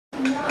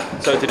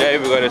So today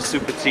we got a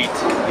super treat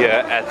here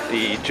at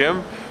the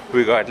gym.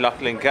 We got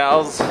Lachlan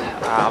Giles,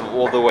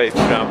 all the way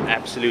from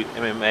Absolute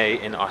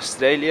MMA in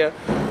Australia,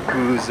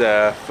 who's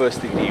a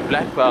first degree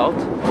black belt,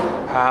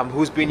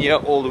 who's been here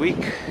all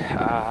week,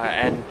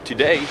 and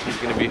today he's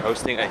going to be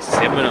hosting a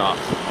seminar.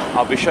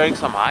 I'll be showing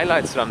some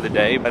highlights from the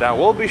day, but I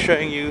will be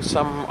showing you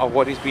some of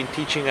what he's been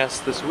teaching us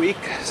this week,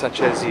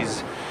 such as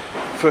his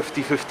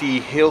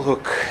 50-50 heel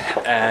hook,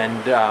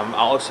 and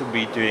I'll also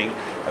be doing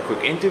a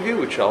quick interview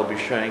which I'll be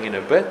showing in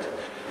a bit,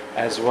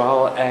 as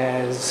well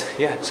as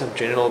some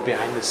general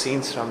behind the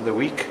scenes from the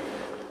week.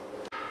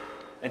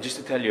 And just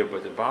to tell you a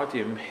bit about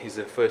him, he's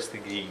a first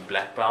degree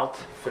black belt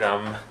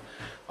from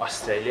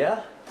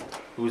Australia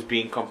who's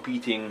been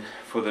competing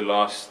for the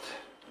last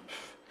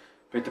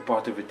better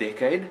part of a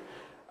decade.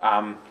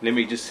 Let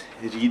me just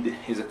read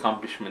his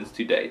accomplishments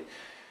to date.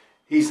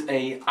 He's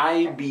a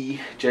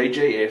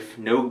IBJJF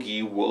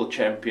no-gi world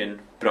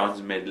champion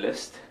bronze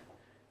medalist.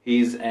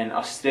 He's an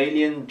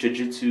Australian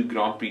Jiu-Jitsu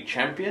Grand Prix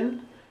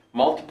champion,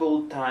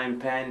 multiple-time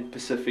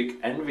Pan-Pacific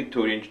and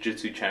Victorian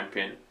Jiu-Jitsu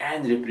champion,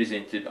 and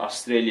represented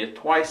Australia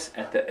twice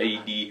at the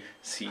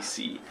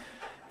ADCC.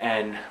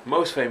 And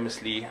most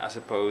famously, I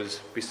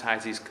suppose,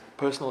 besides his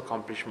personal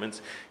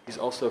accomplishments, he's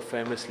also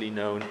famously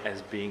known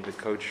as being the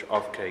coach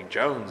of Craig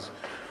Jones,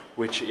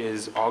 which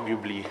is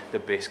arguably the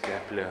best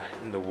grappler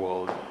in the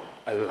world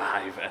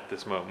alive at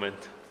this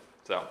moment.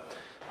 So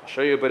I'll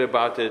show you a bit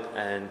about it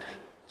and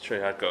show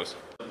you how it goes.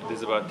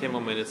 There's about 10 more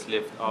minutes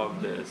left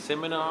of the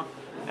seminar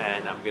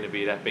and I'm going to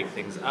be wrapping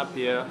things up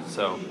here.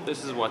 So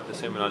this is what the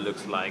seminar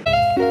looks like.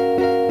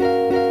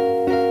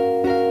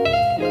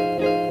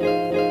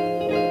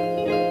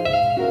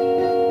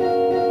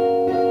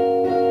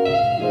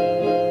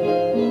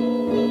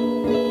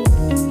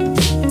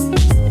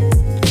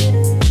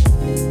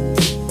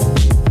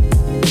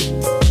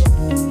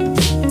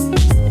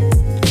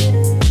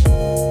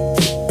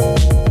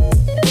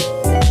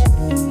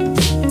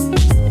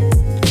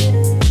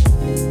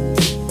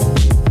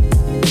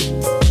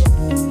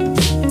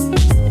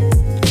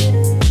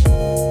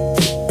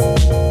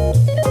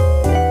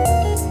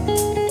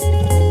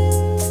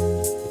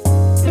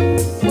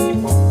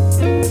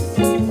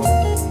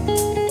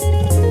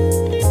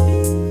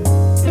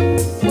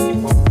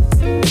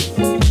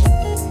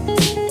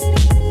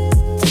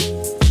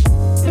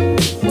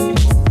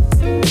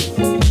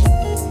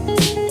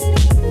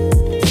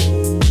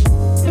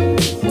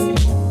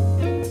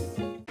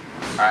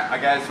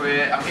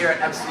 I'm here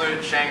at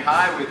Absolute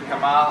Shanghai with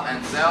Kamal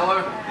and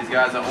Zalo. These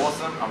guys are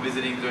awesome. I'm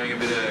visiting, doing a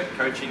bit of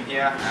coaching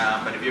here,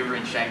 but if you're ever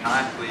in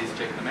Shanghai, please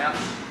check them out.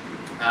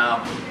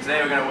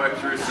 Today we're going to work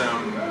through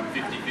some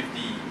 50-50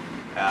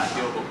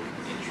 heel hook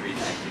entries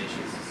and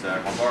finishes. So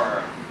I'll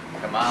borrow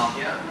Kamal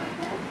here.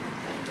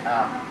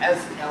 As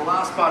our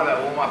last part of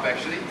our warm-up,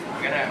 actually,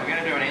 we're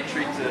going to do an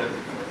entry to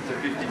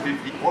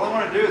 50-50. All I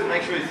want to do is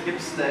make sure his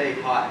hips stay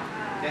high.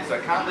 Okay, so I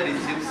can't let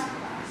his hips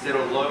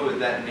settle low with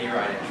that knee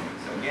right entry.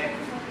 So again,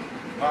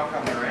 while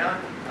coming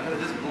around, I'm going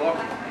to just block,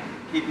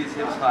 keep his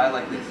hips high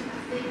like this.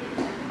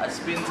 I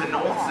spin to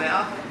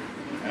north-south,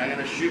 and I'm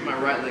going to shoot my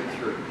right leg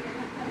through.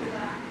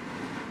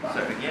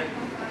 So again,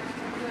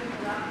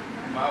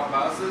 mile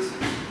passes,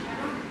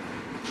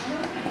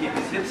 keep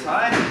his hips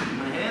high,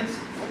 my hands,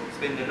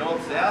 spin to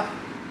north-south,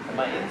 and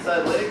my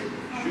inside leg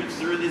shoots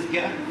through this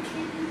gap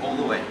all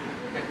the way.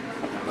 Okay.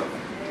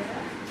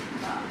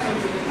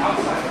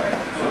 Outside, right?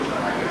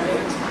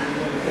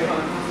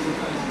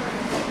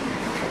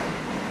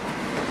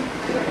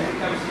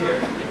 Comes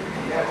here.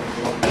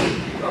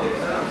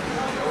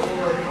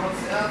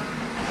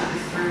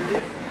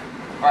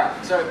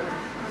 Alright, so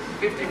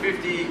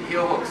 50-50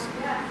 heel hooks.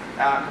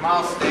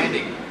 Kamal's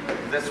standing.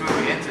 That's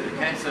where we entered,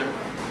 okay? So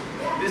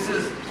this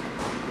is,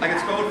 like,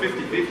 it's called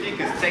 50-50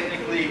 because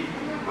technically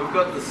we've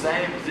got the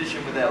same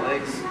position with our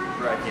legs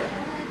right here.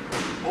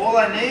 All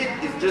I need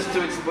is just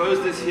to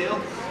expose this heel,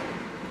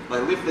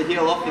 like lift the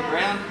heel off the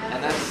ground,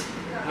 and that's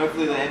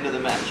hopefully the end of the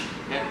match,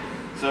 okay?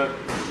 So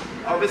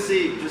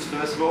obviously, just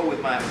first of all,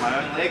 with my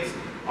own legs,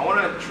 I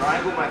want to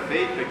triangle my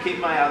feet, but keep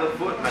my other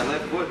foot, my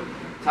left foot,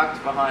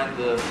 tucked behind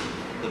the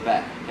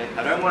back. Okay?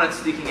 I don't want it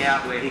sticking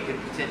out where he can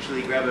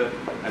potentially grab a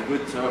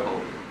good toe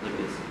hold like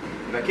this.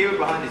 If I keep it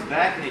behind his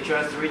back and he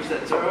tries to reach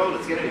that toe hold,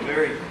 it's going to be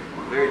very,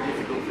 very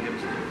difficult for him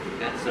to do.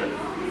 Okay? So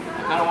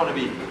I kind of want to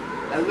be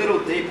a little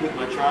deep with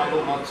my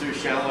triangle, not too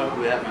shallow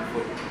without my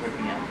foot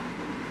working out.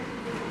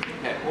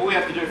 Okay, all we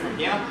have to do from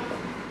here,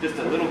 just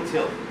a little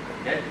tilt.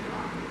 Okay?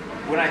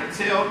 When I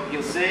tilt,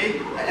 you'll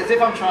see, as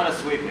if I'm trying to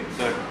sweep him.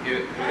 So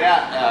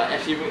without,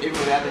 actually even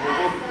without the heel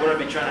hook, what I'll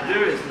be trying to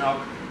do is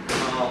knock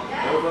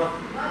over,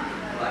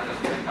 like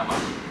it's going to come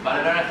up. But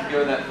I don't have to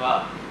go that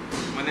far.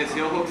 When there's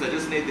heel hooks, I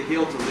just need the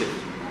heel to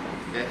lift.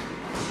 Okay?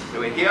 So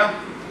we're here.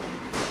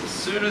 As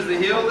soon as the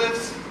heel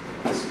lifts,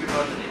 I scoot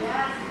underneath.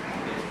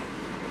 Okay.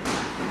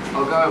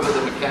 I'll go over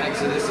the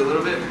mechanics of this a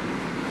little bit.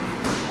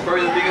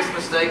 Probably the biggest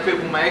mistake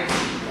people make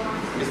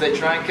is they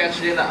try and catch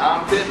it in the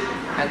armpit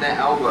and their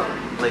elbow,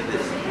 like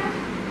this.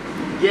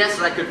 Yes,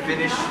 I could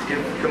finish.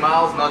 If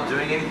Kamal's not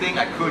doing anything,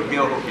 I could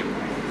heel hook him.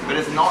 but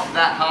it's not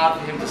that hard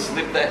for him to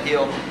slip that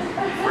heel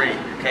free,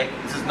 okay?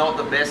 This is not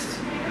the best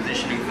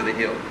positioning for the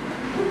heel.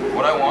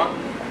 What I want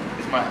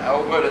is my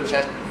elbow to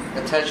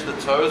attach the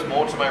toes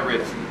more to my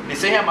ribs. You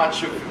see how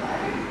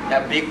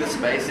big the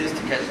space is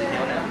to catch the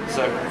heel now?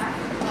 So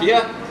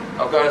here,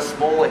 I've got a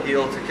smaller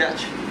heel to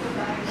catch.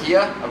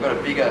 Here, I've got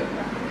a bigger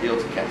heel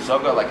to catch. So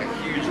I've got like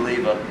a huge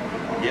lever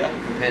here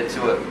compared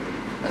to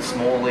a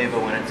small lever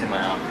when it's in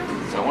my arm.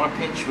 So I want to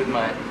pinch with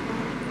my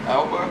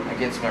elbow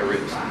against my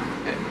ribs.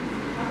 Okay?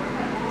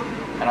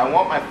 And I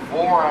want my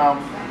forearm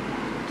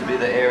to be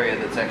the area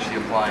that's actually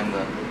applying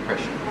the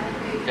pressure.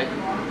 Okay?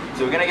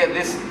 So we're going to get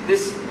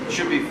this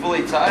should be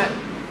fully tight.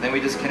 Then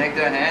we just connect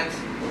our hands.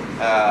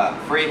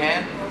 Free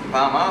hand,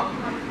 palm up,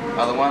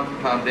 other one,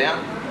 palm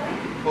down.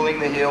 Pulling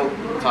the heel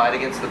tight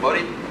against the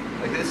body,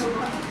 like this.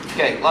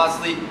 Okay,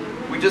 lastly,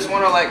 we just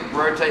want to like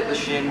rotate the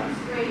shin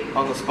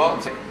on the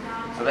spot.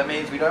 So that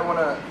means we don't want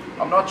to,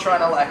 I'm not trying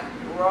to like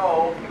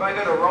roll. If I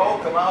go to roll,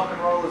 Kamal can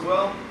roll as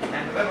well.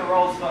 And whoever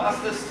rolls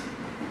fastest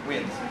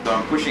wins. So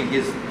I'm pushing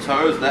his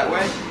toes that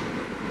way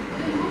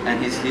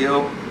and his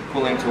heel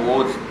pulling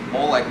towards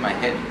more like my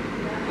head,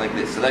 like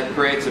this. So that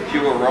creates a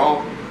pure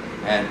roll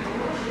and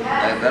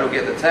that'll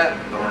get the tap,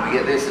 but when we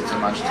get this, it's a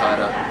much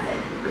tighter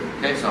grip.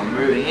 Okay, so I'm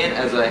moving in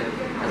as I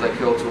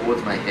curl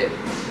towards my head.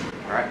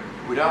 Alright,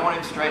 we don't want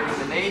him straightening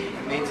the knee.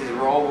 It means his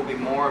roll will be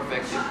more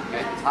effective. Okay,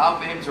 it's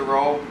hard for him to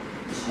roll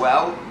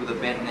well with a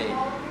bent knee.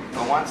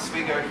 But once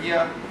we go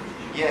here,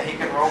 yeah, he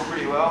can roll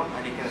pretty well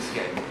and he can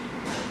escape.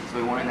 So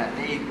we want that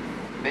knee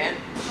bent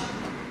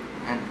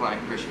and applying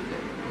pressure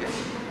there. Okay.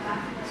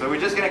 So we're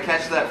just going to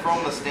catch that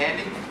from the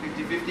standing,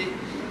 50-50.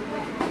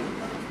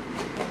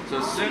 So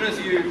as soon as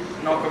you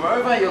knock them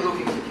over, you're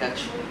looking to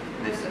catch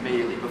this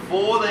immediately.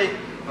 Before they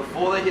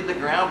hit the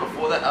ground,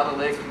 before that other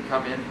leg can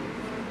come in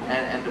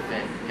and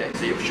defend. Okay,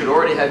 so you should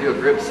already have your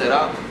grip set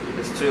up.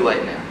 It's too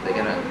late now. They're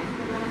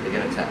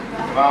gonna tap.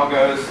 Kamal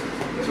goes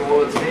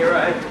towards me,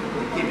 right?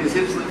 Keep his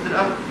hips lifted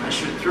up. I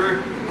shoot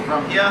through.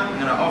 From here, I'm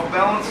gonna off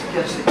balance,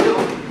 catch the heel,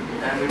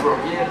 and we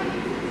rock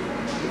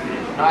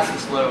in. Nice and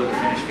slow with the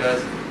finish,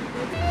 guys.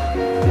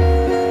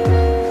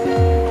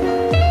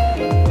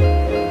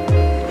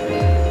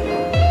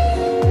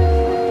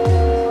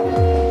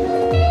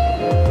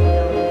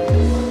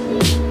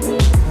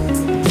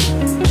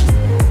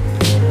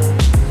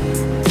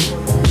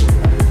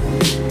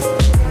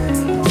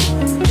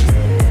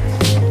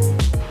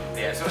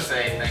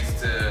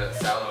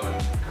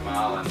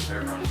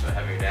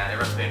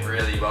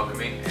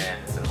 Welcoming, and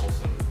it's an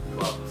awesome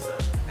club, so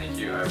thank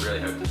you. I really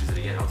hope to visit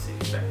again. I'll see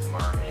you back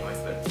tomorrow anyway,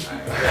 but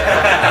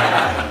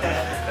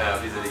I'll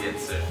visit again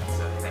soon.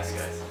 So